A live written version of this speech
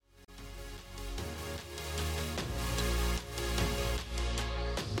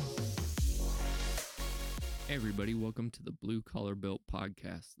Hey everybody, welcome to the Blue Collar Built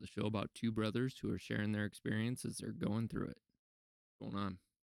podcast, the show about two brothers who are sharing their experience as they're going through it. What's going on?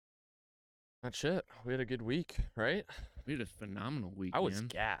 Not shit. We had a good week, right? We had a phenomenal week, I was man.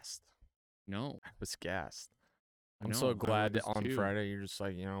 gassed. No, I was gassed. I I'm know, so I glad that was on too. Friday you're just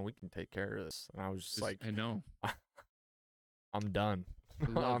like, we can take care of this. And I was just like, I know. I'm done.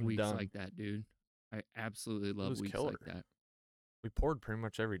 I love I'm weeks done. like that, dude. I absolutely love weeks killer. like that. We poured pretty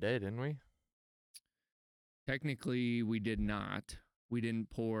much every day, didn't we? Technically, we did not. We didn't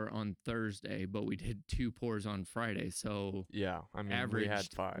pour on Thursday, but we did 2 pours on Friday. So Yeah, I mean, averaged, we had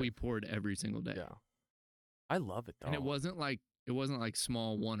 5. we poured every single day. Yeah, I love it though. And it wasn't like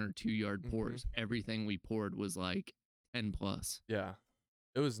small 1 or 2 yard pours. Everything we poured was like 10 plus. Yeah,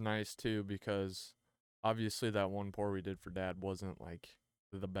 it was nice too because obviously that one pour we did for Dad wasn't like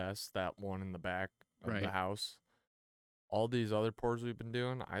the best. That one in the back of the house. All these other pours we've been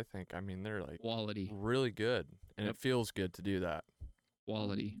doing, I mean, they're like quality, really good, and it feels good to do that.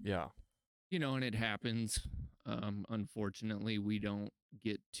 Quality. Yeah. And it happens. Unfortunately, we don't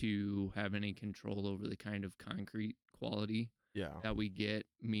get to have any control over the kind of concrete quality that we get,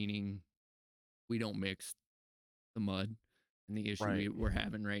 meaning we don't mix the mud. And the issue we're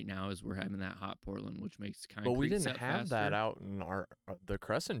having right now is we're having that hot Portland, which makes concrete. But we didn't have faster. that out in our the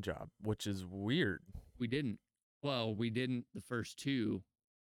Crescent job, which is weird. We didn't. Well, we didn't the first 2,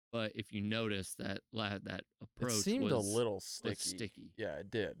 but if you notice that approach, it seemed a little sticky. Yeah,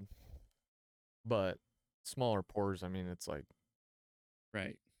 it did. But smaller pours, I mean, it's like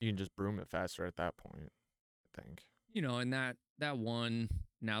you can just broom it faster at that point, I think. And that one,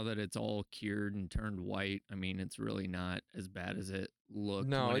 now that it's all cured and turned white, I mean, it's really not as bad as it looked.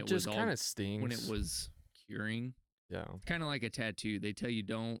 No, it just kind of stings when it was curing. Yeah, it's kind of like a tattoo. They tell you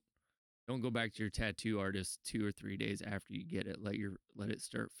don't go back to your tattoo artist 2 or 3 days after you get it. Let it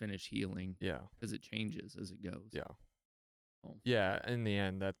finish healing. Yeah, because it changes as it goes. Yeah. Yeah, in the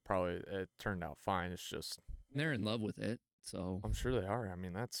end, it turned out fine. It's just they're in love with it, so I'm sure they are. I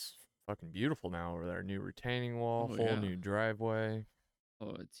mean, that's fucking beautiful now over there. New retaining wall, whole new driveway.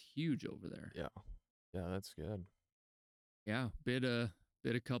 Oh, it's huge over there. Yeah, yeah, that's good. Yeah, bid a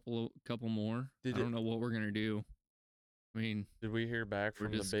couple more. I don't know what we're gonna do. I mean, did we hear back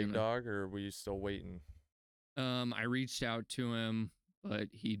from the big dog, or were you still waiting? I reached out to him, but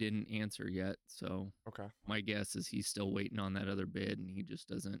he didn't answer yet. So my guess is he's still waiting on that other bid, and he just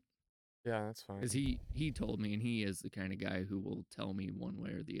doesn't. Yeah, that's fine. Because he told me, and he is the kind of guy who will tell me one way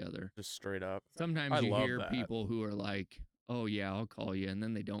or the other. Just straight up. Sometimes you hear people who are like, "Oh yeah, I'll call you," and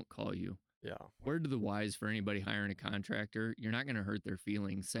then they don't call you. Yeah. Word to the wise for anybody hiring a contractor, you're not going to hurt their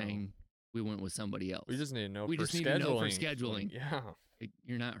feelings saying we went with somebody else. We just need to know. We for just need scheduling. to know for scheduling. Yeah.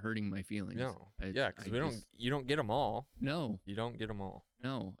 You're not hurting my feelings. No. Yeah, because you don't get them all. No. You don't get them all.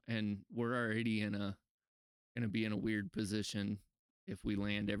 No, and we're already gonna be in a weird position if we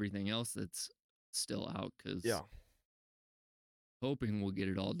land everything else that's still out. Because hoping we'll get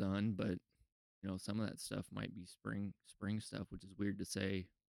it all done, but some of that stuff might be spring stuff, which is weird to say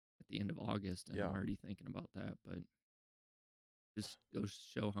at the end of August. And I'm already thinking about that, but just goes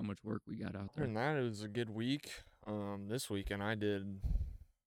to show how much work we got out there. And that, it was a good week. This weekend I did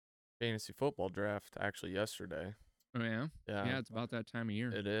fantasy football draft actually yesterday. Oh yeah? Yeah, it's about that time of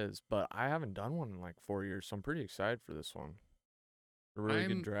year. It is, but I haven't done one in like 4 years, so I'm pretty excited for this one. A really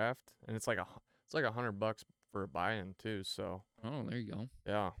good draft, and it's like $100 for a buy-in too. So there you go.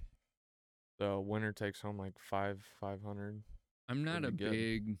 Yeah. So winner takes home like 500. I'm not a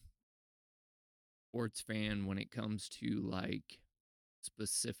big sports fan when it comes to like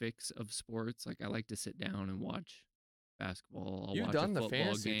specifics of sports. Like I like to sit down and watch basketball. You've done the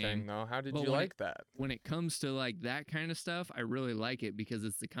fantasy thing though. How did you like that? When it comes to like that kind of stuff, I really like it because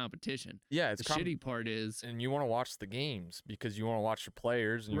it's the competition. Yeah, it's the shitty part is, and you want to watch the games because you want to watch your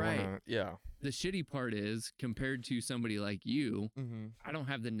players and you want to, yeah. The shitty part is compared to somebody like you, I don't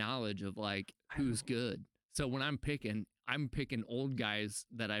have the knowledge of like who's good. So when I'm picking old guys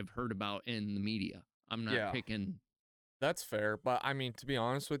that I've heard about in the media. I'm not picking. That's fair, but I mean, to be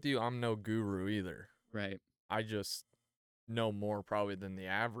honest with you, I'm no guru either. Right. I just know more probably than the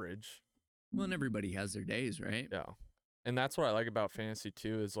average. Well, and everybody has their days, right? Yeah. And that's what I like about fantasy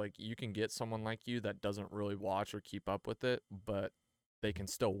too, is like you can get someone like you that doesn't really watch or keep up with it, but they can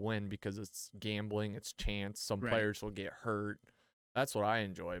still win because it's gambling, it's chance. Some players will get hurt. That's what I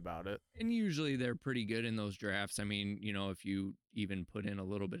enjoy about it. And usually they're pretty good in those drafts. I mean, if you even put in a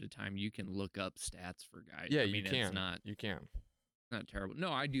little bit of time, you can look up stats for guys. Yeah, I mean, you can. It's not, you can. Not terrible.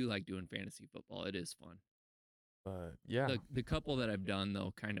 No, I do like doing fantasy football. It is fun. But yeah. The couple that I've done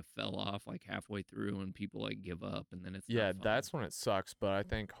though kind of fell off like halfway through and people like give up and then it's that's when it sucks. But I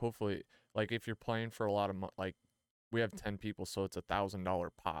think hopefully like if you're playing for a lot of like we have 10 people, so it's $1,000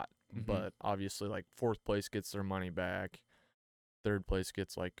 pot. Mhm. But obviously, like fourth place gets their money back, third place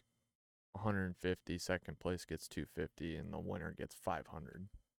gets like 150, second place gets 250, and the winner gets 500,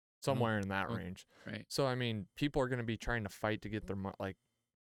 somewhere in that range. Right. So I mean, people are going to be trying to fight to get their like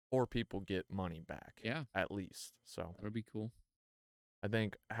 4 people get money back. Yeah. At least. So That'll be cool. I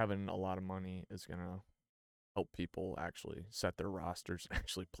think having a lot of money is going to help people actually set their rosters and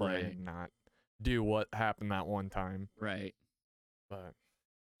actually play and not do what happened that one time. Right. But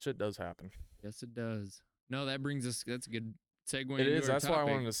shit does happen. Yes, it does. No, that brings us, that's a good segue. It is. That's why I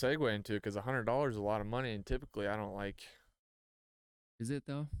wanted to segue into it, because $100 is a lot of money, and typically I don't like. Is it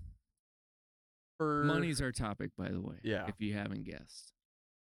though? Money's our topic, by the way. Yeah. If you haven't guessed.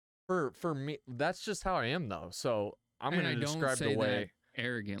 For me, that's just how I am though. So I'm going to describe the way.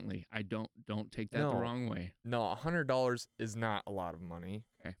 Arrogantly, I don't take that the wrong way. No, $100 is not a lot of money.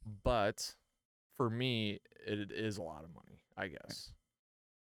 Okay. But for me, it is a lot of money, I guess.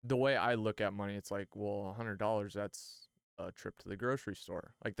 Okay. The way I look at money, it's like, well, $100, that's a trip to the grocery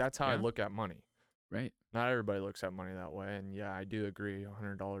store. Like, that's how I look at money. Right. Not everybody looks at money that way. And yeah, I do agree,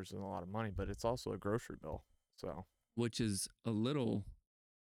 $100 isn't a lot of money, but it's also a grocery bill. So, which is a little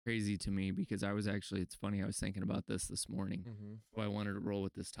crazy to me, because I was actually, it's funny, I was thinking about this morning. Why I wanted to roll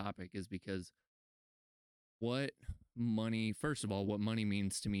with this topic is because first of all, what money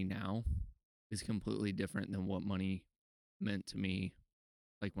means to me now is completely different than what money meant to me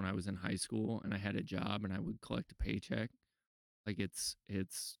like when I was in high school and I had a job and I would collect a paycheck. Like it's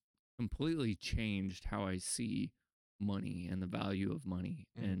completely changed how I see money and the value of money.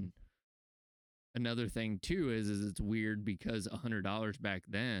 And another thing too is it's weird because $100 back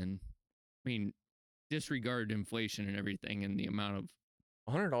then, I mean, disregard inflation and everything and the amount of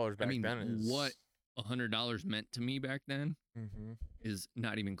 $100 back then is what $100 meant to me back then is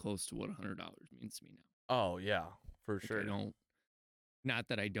not even close to what $100 means to me now. Oh yeah, for sure. Not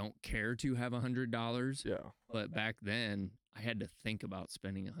that I don't care to have $100. Yeah. But back then I had to think about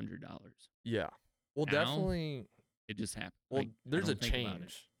spending $100. Yeah. Well, now, definitely. It just happened. Well, there's a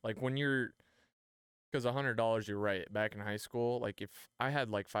change. Like when because $100, you're right. Back in high school, like if I had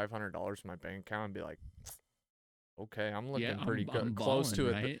like $500 in my bank account, I'd be like, okay, I'm looking pretty good. I'm close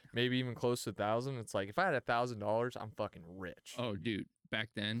balling, to it, right? Maybe even close to 1,000. It's like if I had $1,000, I'm fucking rich. Oh, dude, back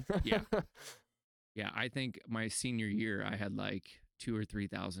then, yeah, yeah. I think my senior year, I had like $2,000 or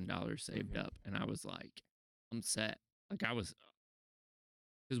 $3,000 saved up, and I was like, I'm set. Like I was,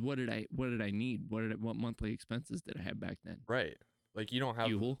 because what did I need? What monthly expenses did I have back then? Right, like you don't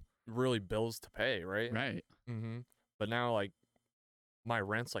have really bills to pay, right? Right. But now, like my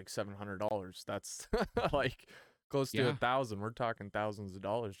rent's like $700. That's like close to 1,000. We're talking thousands of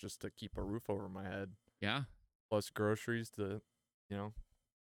dollars just to keep a roof over my head. Yeah. Plus groceries to,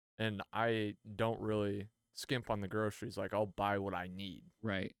 and I don't really skimp on the groceries. Like I'll buy what I need.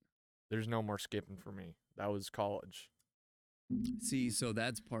 Right. There's no more skipping for me. That was college. See, so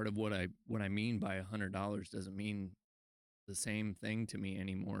that's part of what I mean by $100 doesn't mean the same thing to me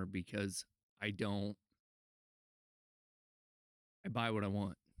anymore, because I buy what I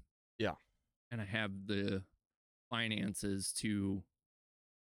want. Yeah. And I have the finances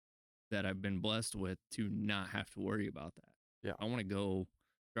that I've been blessed with to not have to worry about that. Yeah. I want to go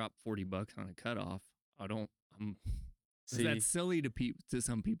drop $40 on a cutoff. That's silly to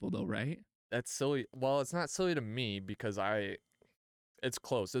some people though, right? That's silly. Well, it's not silly to me because it's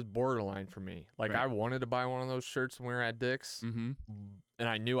close. It's borderline for me. Like I wanted to buy one of those shirts when we were at Dick's, and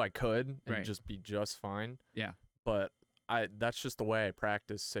I knew I could and just be just fine. Yeah. But that's just the way I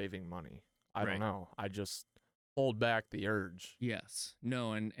practice saving money. I don't know. I just hold back the urge. Yes.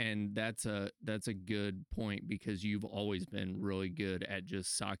 No, and that's a good point, because you've always been really good at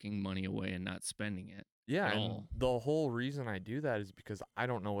just socking money away and not spending it. Yeah, and the whole reason I do that is because I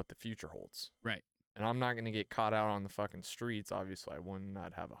don't know what the future holds. Right. And I'm not going to get caught out on the fucking streets. Obviously, I wouldn't.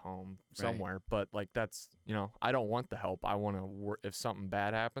 I'd have a home somewhere. But, like, that's, I don't want the help. I want to, if something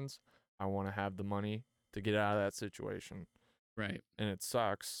bad happens, I want to have the money to get out of that situation. Right. And it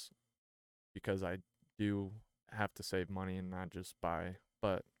sucks because I do have to save money and not just buy.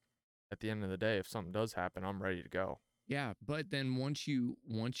 But at the end of the day, if something does happen, I'm ready to go. Yeah, but then once you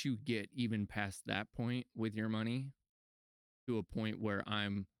get even past that point with your money, to a point where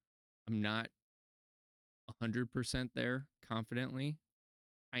I'm not 100% there confidently.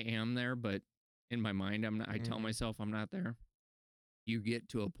 I am there, but in my mind, I'm not. I tell myself I'm not there. You get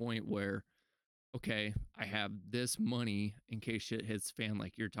to a point where, okay, I have this money in case shit hits fan,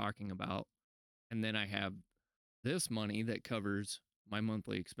 like you're talking about, and then I have this money that covers my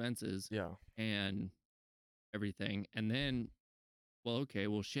monthly expenses. Yeah. And everything, and then well, okay,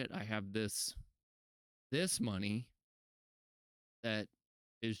 well, shit, I have this money that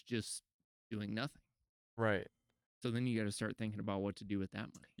is just doing nothing. Right. So then you got to start thinking about what to do with that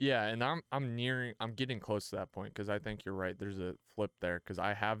money. Yeah, and I'm getting close to that point because I think you're right. There's a flip there because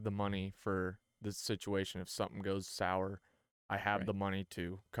I have the money for this situation if something goes sour. I have the money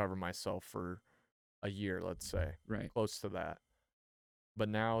to cover myself for a year, let's say. Right. Close to that. But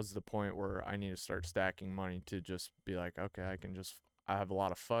now is the point where I need to start stacking money to just be like, okay, I have a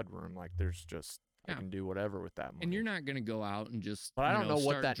lot of FUD room. Like there's just, I can do whatever with that money. And you're not going to go out and just, but I don't know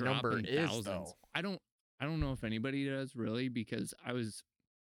what that number is thousands. Though. I don't know if anybody does really, because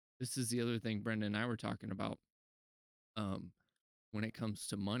this is the other thing Brendan and I were talking about. When it comes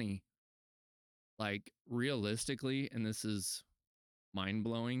to money, like realistically, and this is mind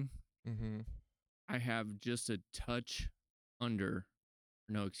blowing. Mm-hmm. I have just a touch under,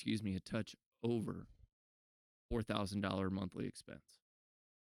 no, excuse me, a touch over $4,000 monthly expense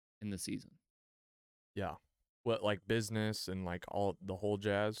in the season. Yeah. What, like business and like all the whole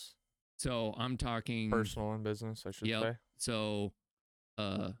jazz? So I'm talking personal and business, I should say. So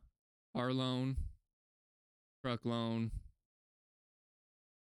car loan, truck loan,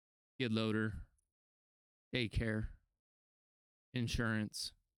 skid loader, daycare,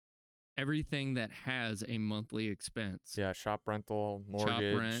 insurance, everything that has a monthly expense. Yeah, shop rental,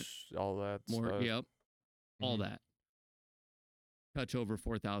 mortgage, rent, all that stuff. Yep. All that. Touch over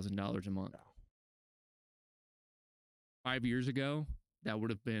 $4,000 a month. Yeah. 5 years ago, that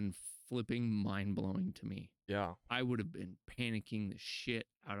would have been flipping mind-blowing to me. Yeah. I would have been panicking the shit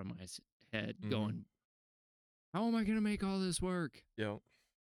out of my head, going, how am I going to make all this work? Yep.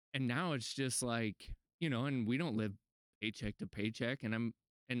 And now it's just like, and we don't live paycheck to paycheck. And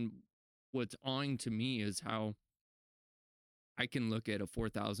what's awing to me is how I can look at a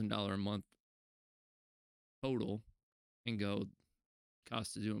 $4,000 a month total and go,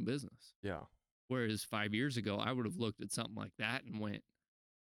 cost of doing business. Yeah. Whereas 5 years ago, I would have looked at something like that and went,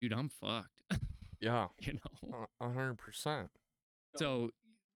 dude, I'm fucked. Yeah. 100%. So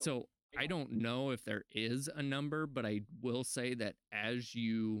I don't know if there is a number, but I will say that as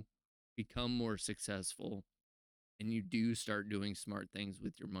you become more successful and you do start doing smart things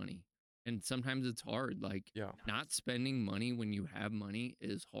with your money, and sometimes it's hard, like not spending money when you have money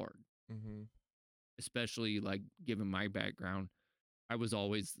is hard. Mm-hmm. Especially like given my background, I was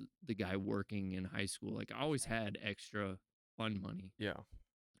always the guy working in high school. Like I always had extra fun money. Yeah.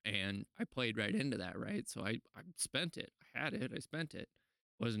 And I played right into that, right? So I spent it. I had it. I spent it. It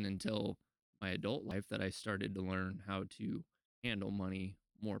wasn't until my adult life that I started to learn how to handle money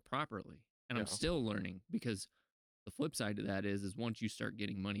more properly. And I'm still learning, because the flip side to that is once you start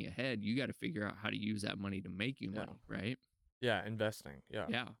getting money ahead, you got to figure out how to use that money to make you money, right? Yeah, investing. Yeah.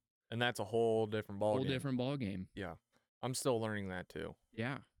 Yeah. And that's a whole different ball game. Yeah. I'm still learning that too.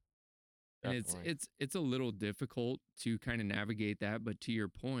 Yeah. Definitely. And it's a little difficult to kind of navigate that, but to your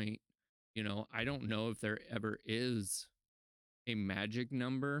point, I don't know if there ever is a magic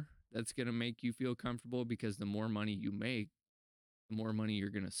number that's going to make you feel comfortable, because the more money you make, the more money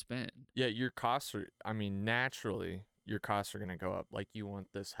you're going to spend. Yeah, your costs are, naturally your costs are going to go up. Like you want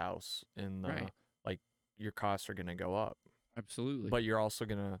this house in the like your costs are going to go up. Absolutely. But you're also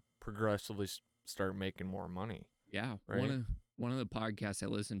going to progressively start making more money. Yeah. Right? One of the podcasts I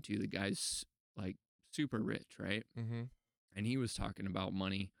listened to, the guy's like super rich, right? Mm-hmm. And he was talking about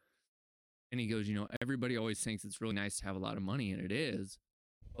money. And he goes, everybody always thinks it's really nice to have a lot of money, and it is.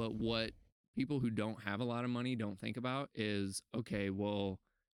 But what people who don't have a lot of money don't think about is, okay, well,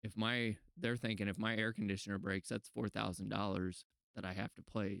 they're thinking if my air conditioner breaks, that's $4,000 that I have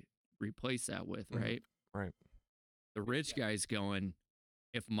to replace that with, right? Right. The rich guy's going,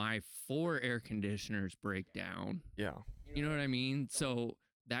 if my 4 air conditioners break down, you know what I mean? So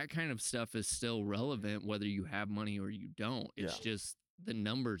that kind of stuff is still relevant whether you have money or you don't. It's just the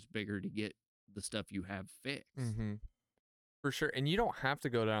number's bigger to get the stuff you have fixed. Mm-hmm. For sure. And you don't have to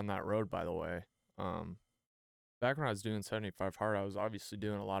go down that road, by the way. Back when I was doing 75 Hard, I was obviously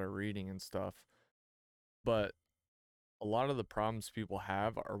doing a lot of reading and stuff. But a lot of the problems people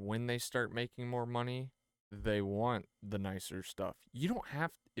have are when they start making more money, they want the nicer stuff. You don't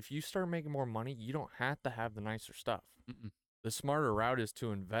have, if you start making more money, you don't have to have the nicer stuff. Mm-mm. The smarter route is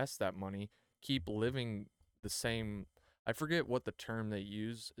to invest that money, keep living the same. I forget what the term they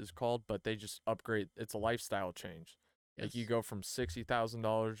use is called, but they just upgrade. It's a lifestyle change. Yes. Like you go from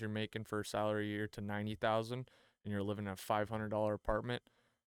 $60,000 you're making for a salary a year to $90,000, and you're living in a $500 apartment.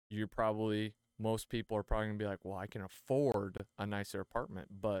 Most people are probably gonna be like, well, I can afford a nicer apartment,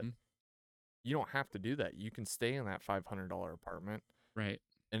 but you don't have to do that. You can stay in that $500 apartment, right,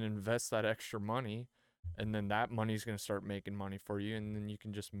 and invest that extra money, And then that money's going to start making money for you, and then you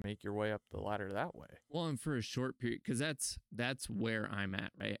can just make your way up the ladder that way. Well, and for a short period, because that's where I'm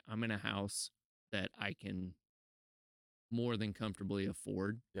at, right? I'm in a house that I can more than comfortably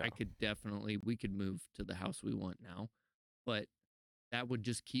afford. Yeah. We could move to the house we want now, but that would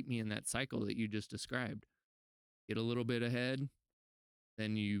just keep me in that cycle that you just described. Get a little bit ahead,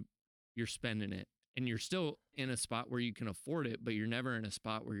 then you're spending it, and you're still in a spot where you can afford it, but you're never in a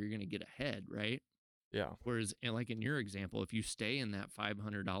spot where you're going to get ahead, right? Yeah. Whereas, and like in your example, if you stay in that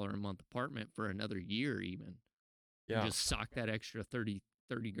 $500 a month apartment for another year, even, you just sock that extra 30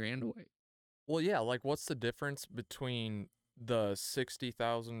 grand away. Well, yeah, like what's the difference between the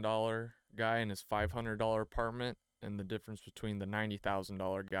 $60,000 guy and his $500 apartment and the difference between the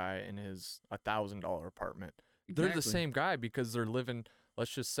 $90,000 guy and his $1,000 apartment? Exactly. They're the same guy because they're living,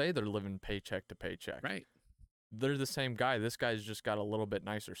 let's just say they're living paycheck to paycheck. Right. They're the same guy. This guy's just got a little bit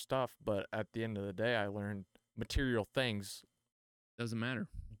nicer stuff, but at the end of the day, I learned material things doesn't matter.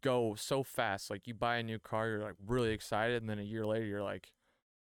 Go so fast. Like you buy a new car, you're like really excited, and then a year later you're like,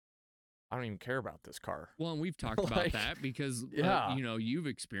 I don't even care about this car. Well, and we've talked about that because you've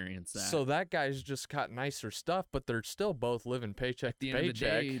experienced that. So that guy's just got nicer stuff, but they're still both living paycheck to paycheck. At the end of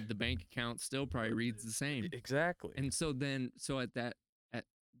the day, the bank account still probably reads the same. Exactly. And so then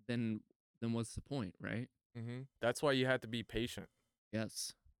what's the point, right? Mm-hmm. That's why you have to be patient.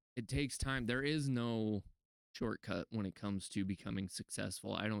 Yes. It takes time. There is no shortcut when it comes to becoming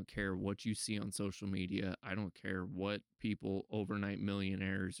successful. I don't care what you see on social media. I don't care what people, overnight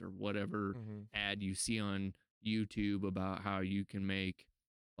millionaires or whatever ad you see on YouTube about how you can make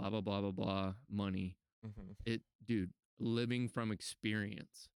blah, blah, blah, blah, blah money. Dude, living from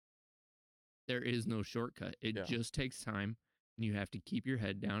experience. There is no shortcut. It just takes time, and you have to keep your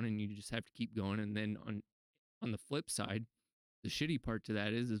head down, and you just have to keep going. And then on the flip side, the shitty part to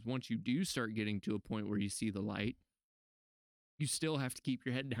that is once you do start getting to a point where you see the light, you still have to keep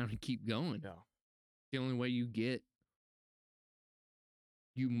your head down and keep going. Yeah. The only way you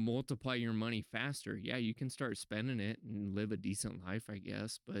multiply your money faster. Yeah, you can start spending it and live a decent life, I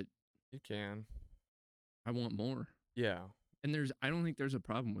guess, but you can. I want more. Yeah. And I don't think there's a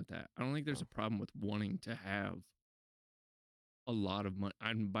problem with that. I don't think there's a problem with wanting to have a lot of money.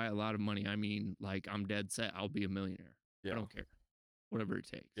 And by a lot of money, I mean, like, I'm dead set. I'll be a millionaire. Yeah. I don't care. Whatever it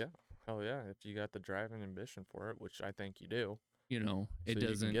takes. Yeah. Hell yeah. If you got the drive and ambition for it, which I think you do. It doesn't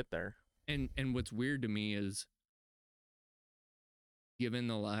you can get there. And what's weird to me is, given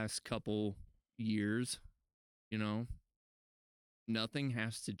the last couple years, nothing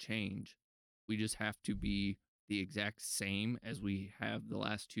has to change. We just have to be the exact same as we have the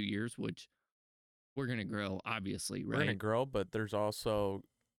last 2 years, which we're going to grow, obviously, right? We're going to grow, but there's also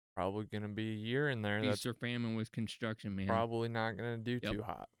probably going to be a year in there that's famine with construction, man. Probably not going to do too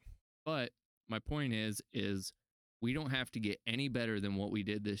hot. But my point is we don't have to get any better than what we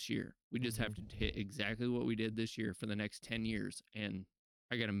did this year. We just have to hit exactly what we did this year for the next 10 years. And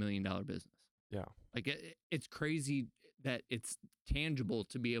I got $1 million business. Yeah. Like, it's crazy that it's tangible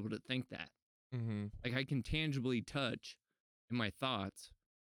to be able to think that. Like, I can tangibly touch in my thoughts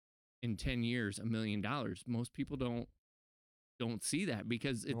in 10 years, $1 million. Most people don't see that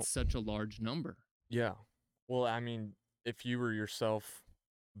because it's such a large number. Yeah. Well, I mean, if you were yourself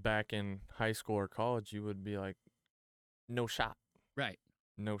back in high school or college, you would be like, no shot. Right.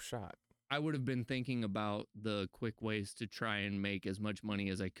 No shot. I would have been thinking about the quick ways to try and make as much money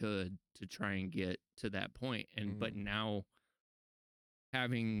as I could to try and get to that point. But now,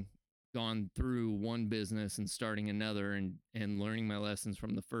 having gone through one business and starting another and learning my lessons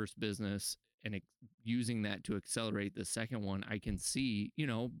from the first business and using that to accelerate the second one, I can see,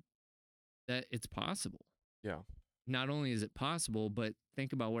 that it's possible. Yeah. Not only is it possible, but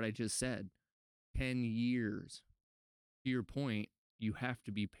think about what I just said. 10 years. To your point, you have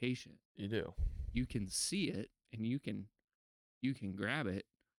to be patient. You do. You can see it and you can grab it,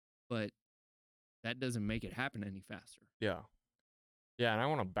 but that doesn't make it happen any faster. Yeah. Yeah, and I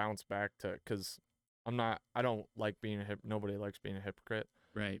want to bounce back to, because I don't like being nobody likes being a hypocrite.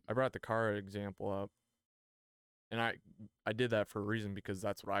 Right. I brought the car example up, and I did that for a reason, because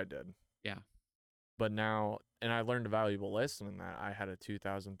that's what I did. Yeah. But now, and I learned a valuable lesson in that. I had a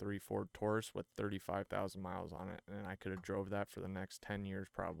 2003 Ford Taurus with 35,000 miles on it, and I could have drove that for the next 10 years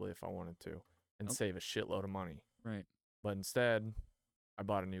probably if I wanted to, and save a shitload of money. Right. But instead, I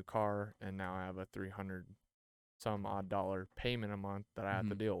bought a new car, and now I have a $300 some odd dollar payment a month that I have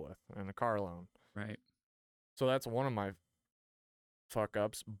to deal with, and a car loan. Right. So that's one of my fuck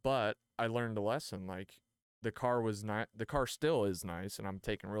ups, but I learned a lesson. Like, the car still is nice, and I'm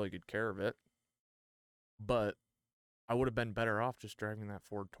taking really good care of it. But I would have been better off just driving that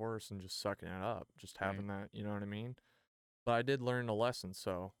Ford Taurus and just sucking it up, just having that, you know what I mean? But I did learn a lesson,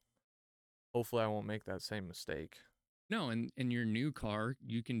 so hopefully I won't make that same mistake. No, and in your new car,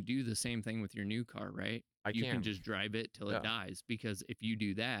 you can do the same thing with your new car, right? You can just drive it till it dies, because if you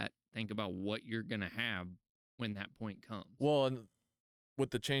do that, think about what you're going to have when that point comes. Well, and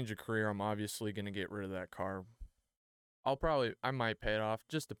with the change of career, I'm obviously going to get rid of that car. I might pay it off,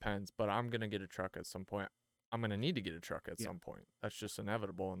 just depends, but I'm going to get a truck at some point. I'm going to need to get a truck at some point. That's just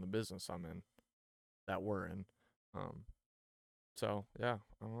inevitable in the business I'm in, that we're in. So, yeah,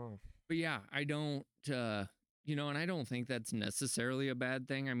 I don't know. But yeah, I don't, and I don't think that's necessarily a bad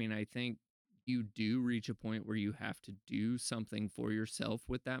thing. I mean, I think you do reach a point where you have to do something for yourself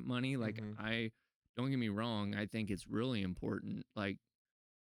with that money. Like, don't get me wrong, I think it's really important, like,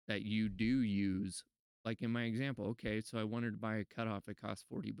 that you do use, like in my example, okay, so I wanted to buy a cutoff, it cost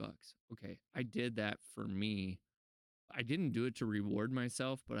 $40. Okay, I did that for me. I didn't do it to reward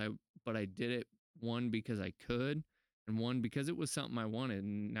myself, but I did it, one, because I could, and one, because it was something I wanted.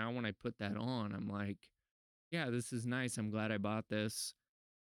 And now when I put that on, I'm like, yeah, this is nice. I'm glad I bought this.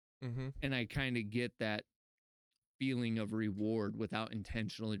 And I kind of get that feeling of reward without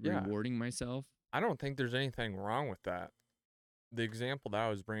intentionally rewarding myself. I don't think there's anything wrong with that. The example that I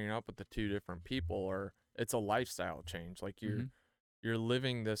was bringing up with the two different people, are it's a lifestyle change. Like you're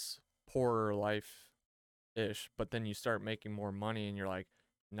living this poorer life ish, but then you start making more money and you're like,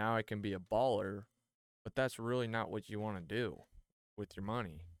 now I can be a baller. But that's really not what you want to do with your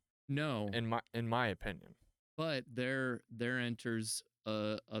money. No. In my opinion. But there enters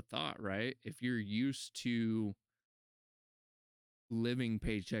a thought, right? If you're used to living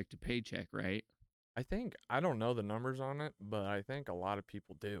paycheck to paycheck, right? I don't know the numbers on it, but I think a lot of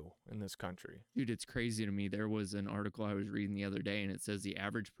people do in this country. Dude, it's crazy to me. There was an article I was reading the other day, and it says the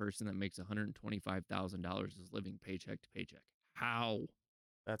average person that makes $125,000 is living paycheck to paycheck. How?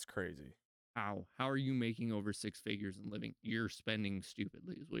 That's crazy. How are you making over six figures and living? You're spending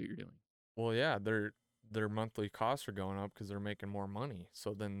stupidly is what you're doing. Well, yeah, their monthly costs are going up because they're making more money.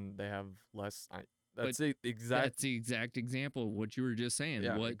 So then they have less. That's the exact example of what you were just saying.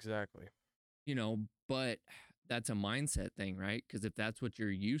 Yeah, exactly. But that's a mindset thing, right? Because if that's what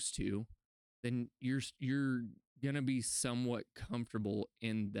you're used to, then you're gonna be somewhat comfortable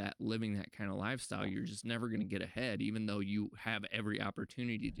in that, living that kind of lifestyle. You're just never gonna get ahead, even though you have every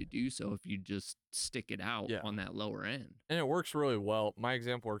opportunity to do so if you just stick it out on that lower end. And it works really well. My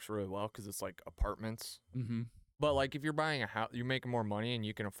example works really well because it's like apartments. But like if you're buying a house, you're making more money and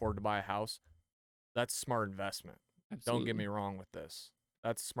you can afford to buy a house. That's smart investment. Absolutely. Don't get me wrong with this.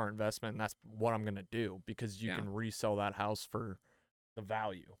 That's smart investment, and that's what I'm gonna do, because you can resell that house for the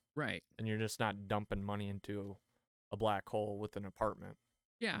value. Right. And you're just not dumping money into a black hole with an apartment.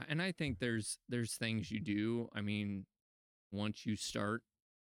 Yeah, and I think there's things you do. I mean, once you start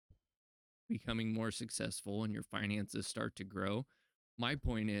becoming more successful and your finances start to grow, my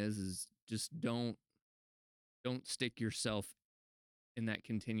point is just don't stick yourself in that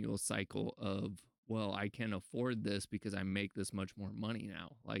continual cycle of, well, I can afford this because I make this much more money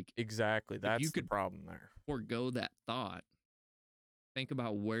now. Like, exactly, that's the problem there. Forgo that thought. Think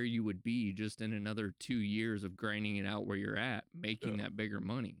about where you would be just in another 2 years of grinding it out where you're at, making that bigger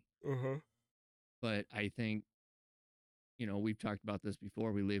money. But I think, we've talked about this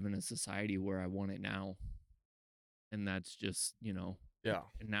before. We live in a society where I want it now. And that's just, Yeah.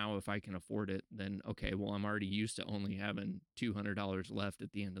 And now if I can afford it, then okay, well, I'm already used to only having $200 left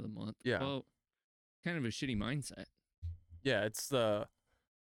at the end of the month. Yeah. Well, kind of a shitty mindset. Yeah, it's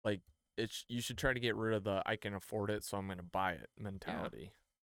you should try to get rid of the I can afford it, so I'm going to buy it mentality.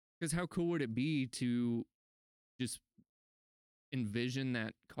 Because how cool would it be to just envision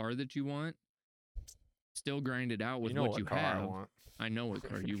that car that you want, still grind it out with what you have. I know what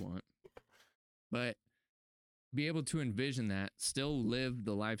car you want. But be able to envision that, still live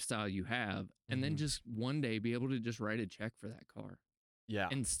the lifestyle you have, and then just one day be able to just write a check for that car. Yeah.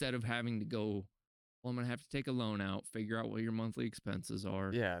 Instead of having to go, well, I'm going to have to take a loan out, figure out what your monthly expenses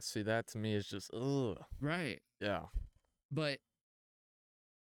are. Yeah, see, that to me is just, ugh. Right. Yeah. But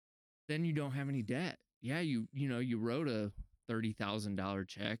then you don't have any debt. Yeah, you wrote a $30,000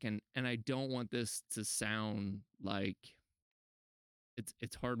 check, and I don't want this to sound like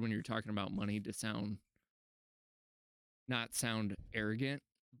it's hard when you're talking about money to not sound arrogant,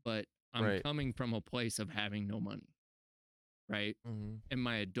 but I'm coming from a place of having no money. Right? In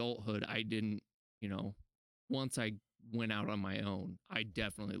my adulthood, I didn't, once I went out on my own, I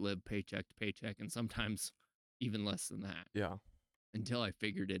definitely lived paycheck to paycheck, and sometimes even less than that. Yeah. Until I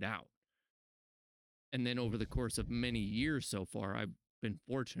figured it out. And then over the course of many years so far, I've been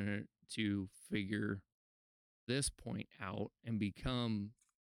fortunate to figure this point out and become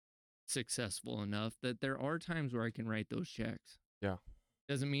successful enough that there are times where I can write those checks. Yeah.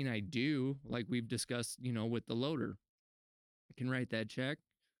 Doesn't mean I do, like we've discussed, with the loader. I can write that check,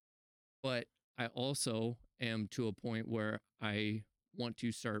 but I also am to a point where I want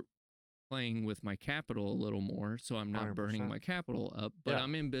to start playing with my capital a little more so I'm not burning 100%. my capital up. But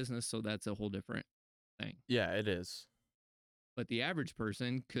I'm in business, so that's a whole different thing. Yeah, it is. But the average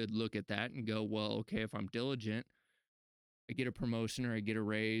person could look at that and go, well, okay, if I'm diligent, I get a promotion or I get a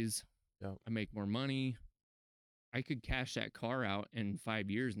raise, I make more money. I could cash that car out in 5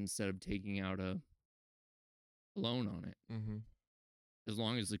 years instead of taking out a loan on it. Mm-hmm. As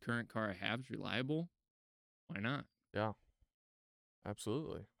long as the current car I have is reliable, why not? Yeah,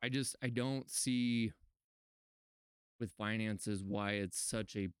 absolutely. I don't see with finances why it's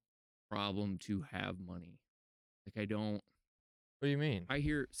such a problem to have money. Like, I don't. What do you mean?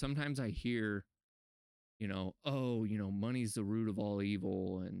 Sometimes I hear, oh, money's the root of all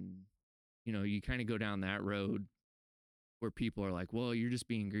evil. And, you kind of go down that road where people are like, well, you're just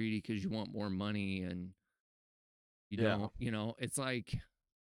being greedy because you want more money. And you don't, it's like,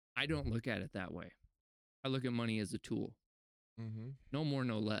 I don't look at it that way. I look at money as a tool. Mm-hmm. No more,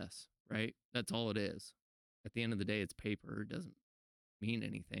 no less, right? That's all it is. At the end of the day, it's paper. It doesn't mean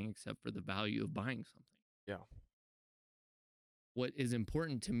anything except for the value of buying something. Yeah. What is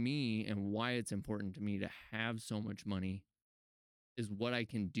important to me and why it's important to me to have so much money is what I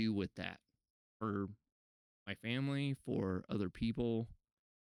can do with that for my family, for other people.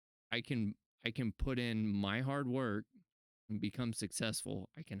 I can put in my hard work and become successful.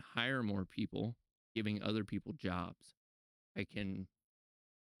 I can hire more people, giving other people jobs. I can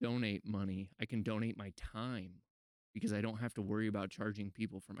donate money. I can donate my time because I don't have to worry about charging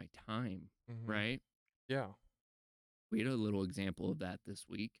people for my time, right? Yeah. We had a little example of that this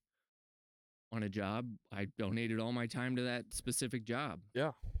week. On a job, I donated all my time to that specific job.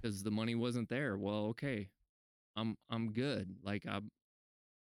 Yeah. Because the money wasn't there. Well, okay. I'm good. Like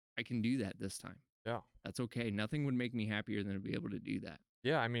I can do that this time. Yeah. That's okay. Nothing would make me happier than to be able to do that.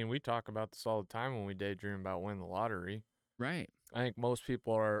 Yeah, I mean, we talk about this all the time when we daydream about winning the lottery. Right. I think most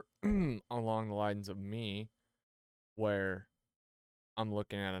people are along the lines of me, where I'm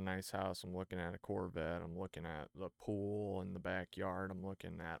looking at a nice house, I'm looking at a Corvette, I'm looking at the pool in the backyard, I'm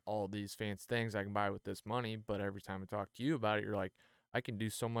looking at all these fancy things I can buy with this money. But every time I talk to you about it, you're like, I can do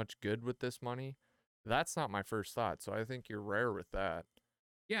so much good with this money. That's not my first thought. So I think you're rare with that.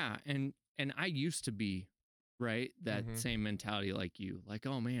 Yeah, and I used to be, right, that same mentality like you. Like,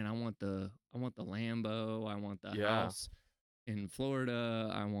 oh man, I want the Lambo, I want the house in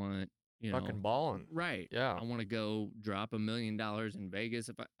Florida, I want, fucking balling. Right. Yeah. I want to go drop $1 million in Vegas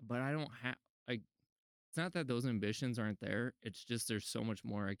but I don't have, like, it's not that those ambitions aren't there. It's just there's so much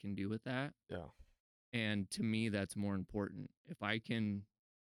more I can do with that. Yeah. And to me, that's more important. If I can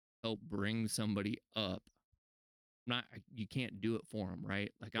help bring somebody up, you can't do it for them,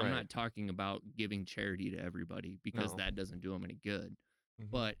 right? Like, I'm not talking about giving charity to everybody because that doesn't do them any good.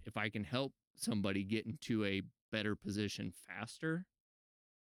 But if I can help somebody get into a better position faster,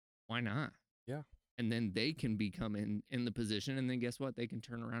 why not? Yeah. And then they can become in the position, and then guess what? They can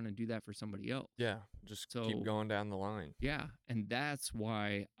turn around and do that for somebody else. Yeah. Just keep going down the line. Yeah. And that's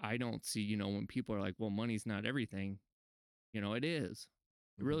why I don't see, when people are like, well, money's not everything, it is.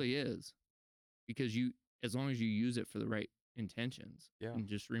 It really is. Because as long as you use it for the right intentions. Yeah. And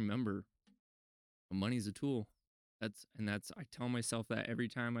just remember, money's a tool. I tell myself that every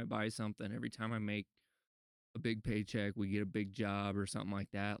time I buy something, every time I make a big paycheck, we get a big job or something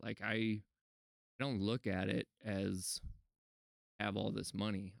like that. Like, I don't look at it as have all this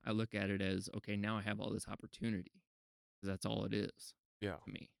money. I look at it as, okay, now I have all this opportunity. Because that's all it is. Yeah.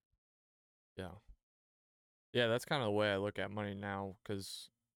 To me. Yeah. Yeah, that's kind of the way I look at money now, because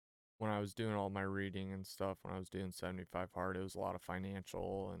when I was doing all my reading and stuff, when I was doing 75 Hard, it was a lot of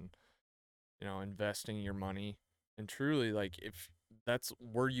financial and, investing your money. And truly, like, if that's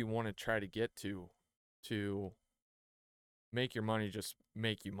where you want to try to get to make your money just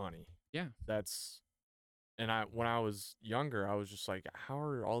make you money. Yeah. When I was younger, I was just like, how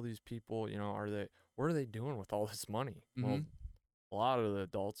are all these people, what are they doing with all this money? Well, a lot of the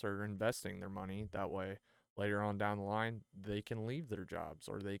adults are investing their money that way. Later on down the line, they can leave their jobs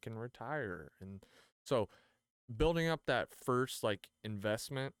or they can retire. And so building up that first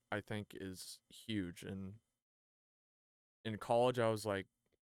investment, I think, is huge. And in college, I was like,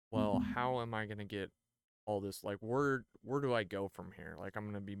 well, how am I going to get all this? Like, where do I go from here? Like, I'm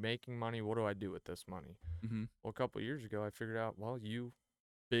going to be making money. What do I do with this money? Well, a couple of years ago, I figured out, well, you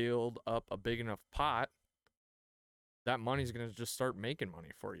build up a big enough pot, that money's going to just start making money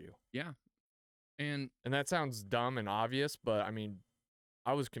for you. Yeah. And And that sounds dumb and obvious, but I mean,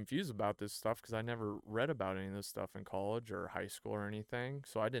 I was confused about this stuff because I never read about any of this stuff in college or high school or anything,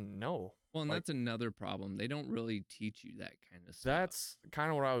 so I didn't know. well, and Like, that's another problem. They don't really teach you that kind of stuff. that's kind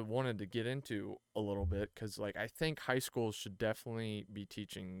of what I wanted to get into a little bit because, like, I think high schools should definitely be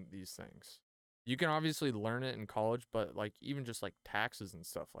teaching these things. You can obviously learn it in college, but like even just like taxes and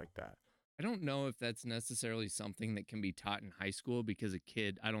stuff like that. I don't know if that's necessarily something that can be taught in high school because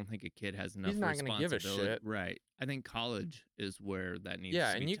I don't think a kid has He's enough not gonna give a responsibility. shit. Right. I think college is where that needs Yeah,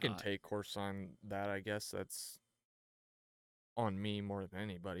 to be and you can taught. take course on that. I guess that's on me more than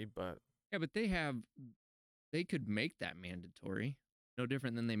anybody, but Yeah, but they could make that mandatory. No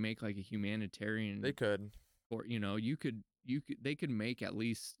different than they make like a they humanitarian, could. or they could make at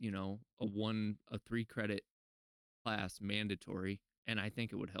least, a 3 credit class mandatory, and I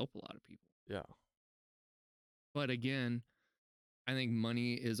think it would help a lot of people. Yeah. But again, I think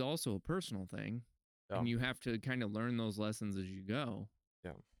money is also a personal thing, Yeah. and you have to kind of learn those lessons as you go.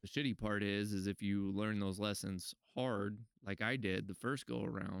 Yeah. The shitty part is if you learn those lessons hard, like I did the first go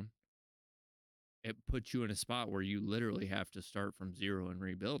around, it puts you in a spot where you literally have to start from zero and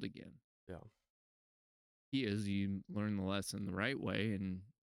rebuild again. Yeah. Key is you learn the lesson the right way, and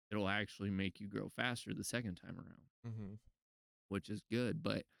it'll actually make you grow faster the second time around, Mm-hmm. which is good.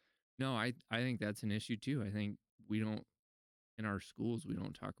 But no, I think that's an issue too. I think we don't in our schools we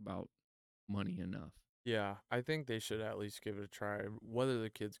don't talk about money enough. Yeah, I think they should at least give it a try, whether the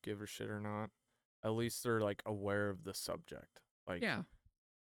kids give a shit or not. At least they're like aware of the subject. Like, Yeah,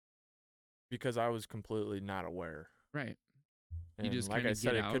 because I was completely not aware. right. You And just like kind I of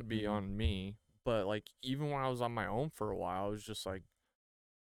said, get it out could be and on me. But like even when I was on my own for a while, I was just like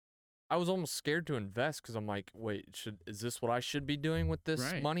I was almost scared to invest because I'm like, wait, is this what I should be doing with this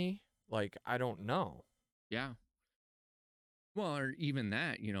right. money? Like, I don't know. Yeah. Well, or even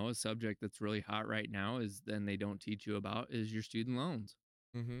that, a subject that's really hot right now is then they don't teach you about is your student loans.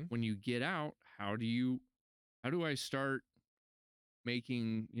 Mm-hmm. When you get out, how do I start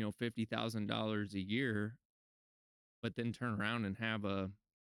making, $50,000 a year, but then turn around and have $400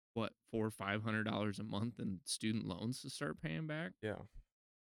 or $500 a month in student loans to start paying back? Yeah.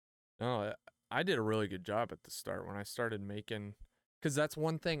 No, I did a really good job at the start when I started making, because that's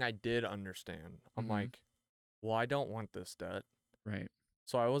one thing I did understand. I'm Mm-hmm. like, well, I don't want this debt. Right.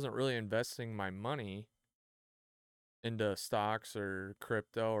 So I wasn't really investing my money into stocks or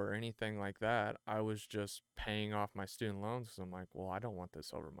crypto or anything like that. I was just paying off my student loans because I'm like, well, I don't want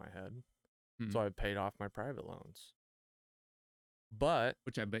this over my head. Hmm. So I paid off my private loans. But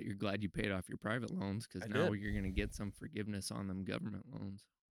Which I bet you're glad you paid off your private loans because now did. you're going to get some forgiveness on them government loans.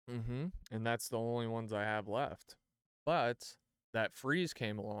 Mm-hmm. And that's the only ones I have left. But that freeze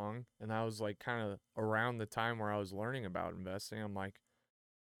came along, and that was like kind of around the time where I was learning about investing. I'm like,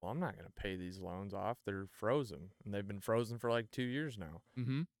 well, I'm not going to pay these loans off. They're frozen, and they've been frozen for like 2 years now.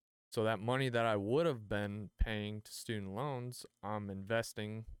 Mm-hmm. So that money that I would have been paying to student loans, I'm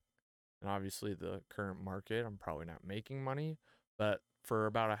investing. And obviously, the current market, I'm probably not making money. But for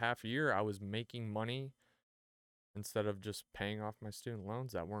about a half a year, I was making money instead of just paying off my student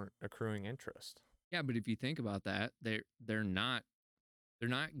loans that weren't accruing interest. Yeah, but if you think about that, they're not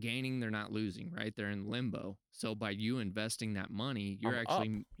gaining, they're not losing, right? They're in limbo. So by you investing that money, I'm up.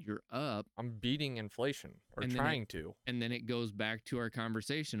 you're up. I'm beating inflation or And trying to. And then it goes back to our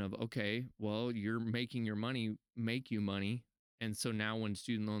conversation of, okay, well, you're making your money make you money. And so now when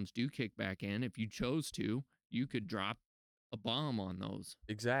student loans do kick back in, if you chose to, you could drop a bomb on those.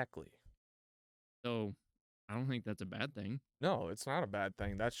 Exactly. So I don't think that's a bad thing. No, it's not a bad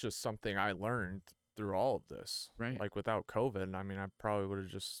thing. That's just something I learned through all of this. Right. Like without COVID, I mean, I probably would have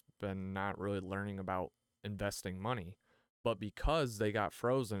just been not really learning about investing money. But because they got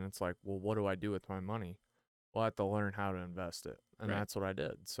frozen, it's like, well, what do I do with my money? Well, I have to learn how to invest it. And Right. that's what I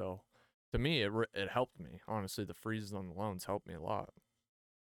did. So to me, it helped me. Honestly, the freezes on the loans helped me a lot.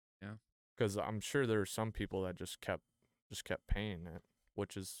 Yeah. Because I'm sure there are some people that just kept paying it,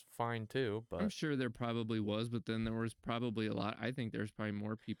 which is fine too. I'm But sure there probably was, but then there was probably a lot. I think there's probably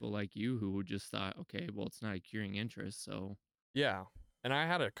more people like you who just thought, okay, well, it's not accruing interest. So, yeah. And I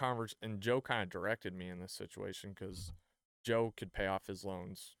had a converse, and Joe kind of directed me in this situation because Joe could pay off his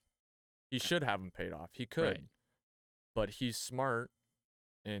loans. He should have them paid off. He could, right. but he's smart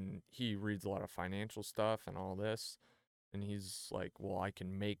and he reads a lot of financial stuff and all this. And he's like, well, I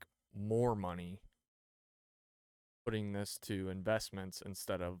can make more money putting this to investments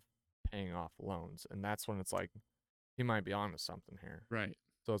instead of paying off loans. And that's when it's like, he might be onto something here. Right.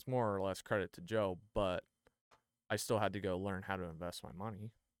 So it's more or less credit to Joe, but I still had to go learn how to invest my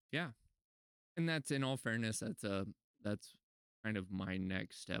money. Yeah. And that's, in all fairness, that's kind of my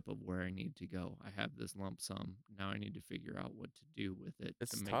next step of where I need to go. I have this lump sum. Now I need to figure out what to do with it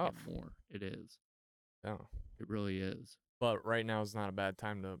It's to make tough. it more. It is. Yeah. It really is. But right now is not a bad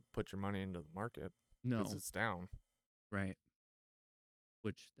time to put your money into the market. No. Because it's down. Right.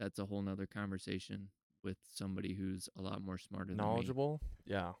 Which that's a whole nother conversation with somebody who's a lot more smarter knowledgeable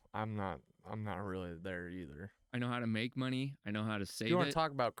than me. Yeah, I'm not really there either. I know how to make money. I know how to save it. If you want to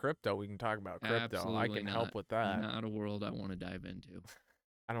talk about crypto, we can talk about crypto. Absolutely I can help with that. Not a world I want to dive into.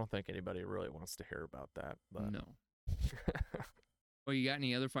 I don't think anybody really wants to hear about that. But. No. Well, you got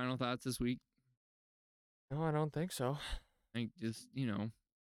any other final thoughts this week? No, I don't think so. I think just,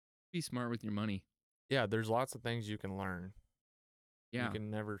 be smart with your money. Yeah, there's lots of things you can learn. Yeah. You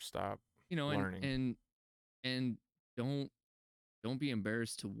can never stop learning. And don't be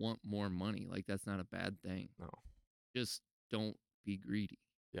embarrassed to want more money. Like, that's not a bad thing. No. Just don't be greedy.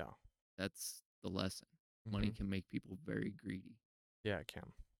 Yeah. That's the lesson. Money can make people very greedy. Yeah, it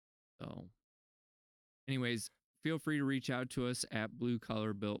can. So, anyways, feel free to reach out to us at Blue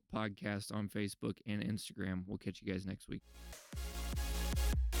Collar Built Podcast on Facebook and Instagram. We'll catch you guys next week.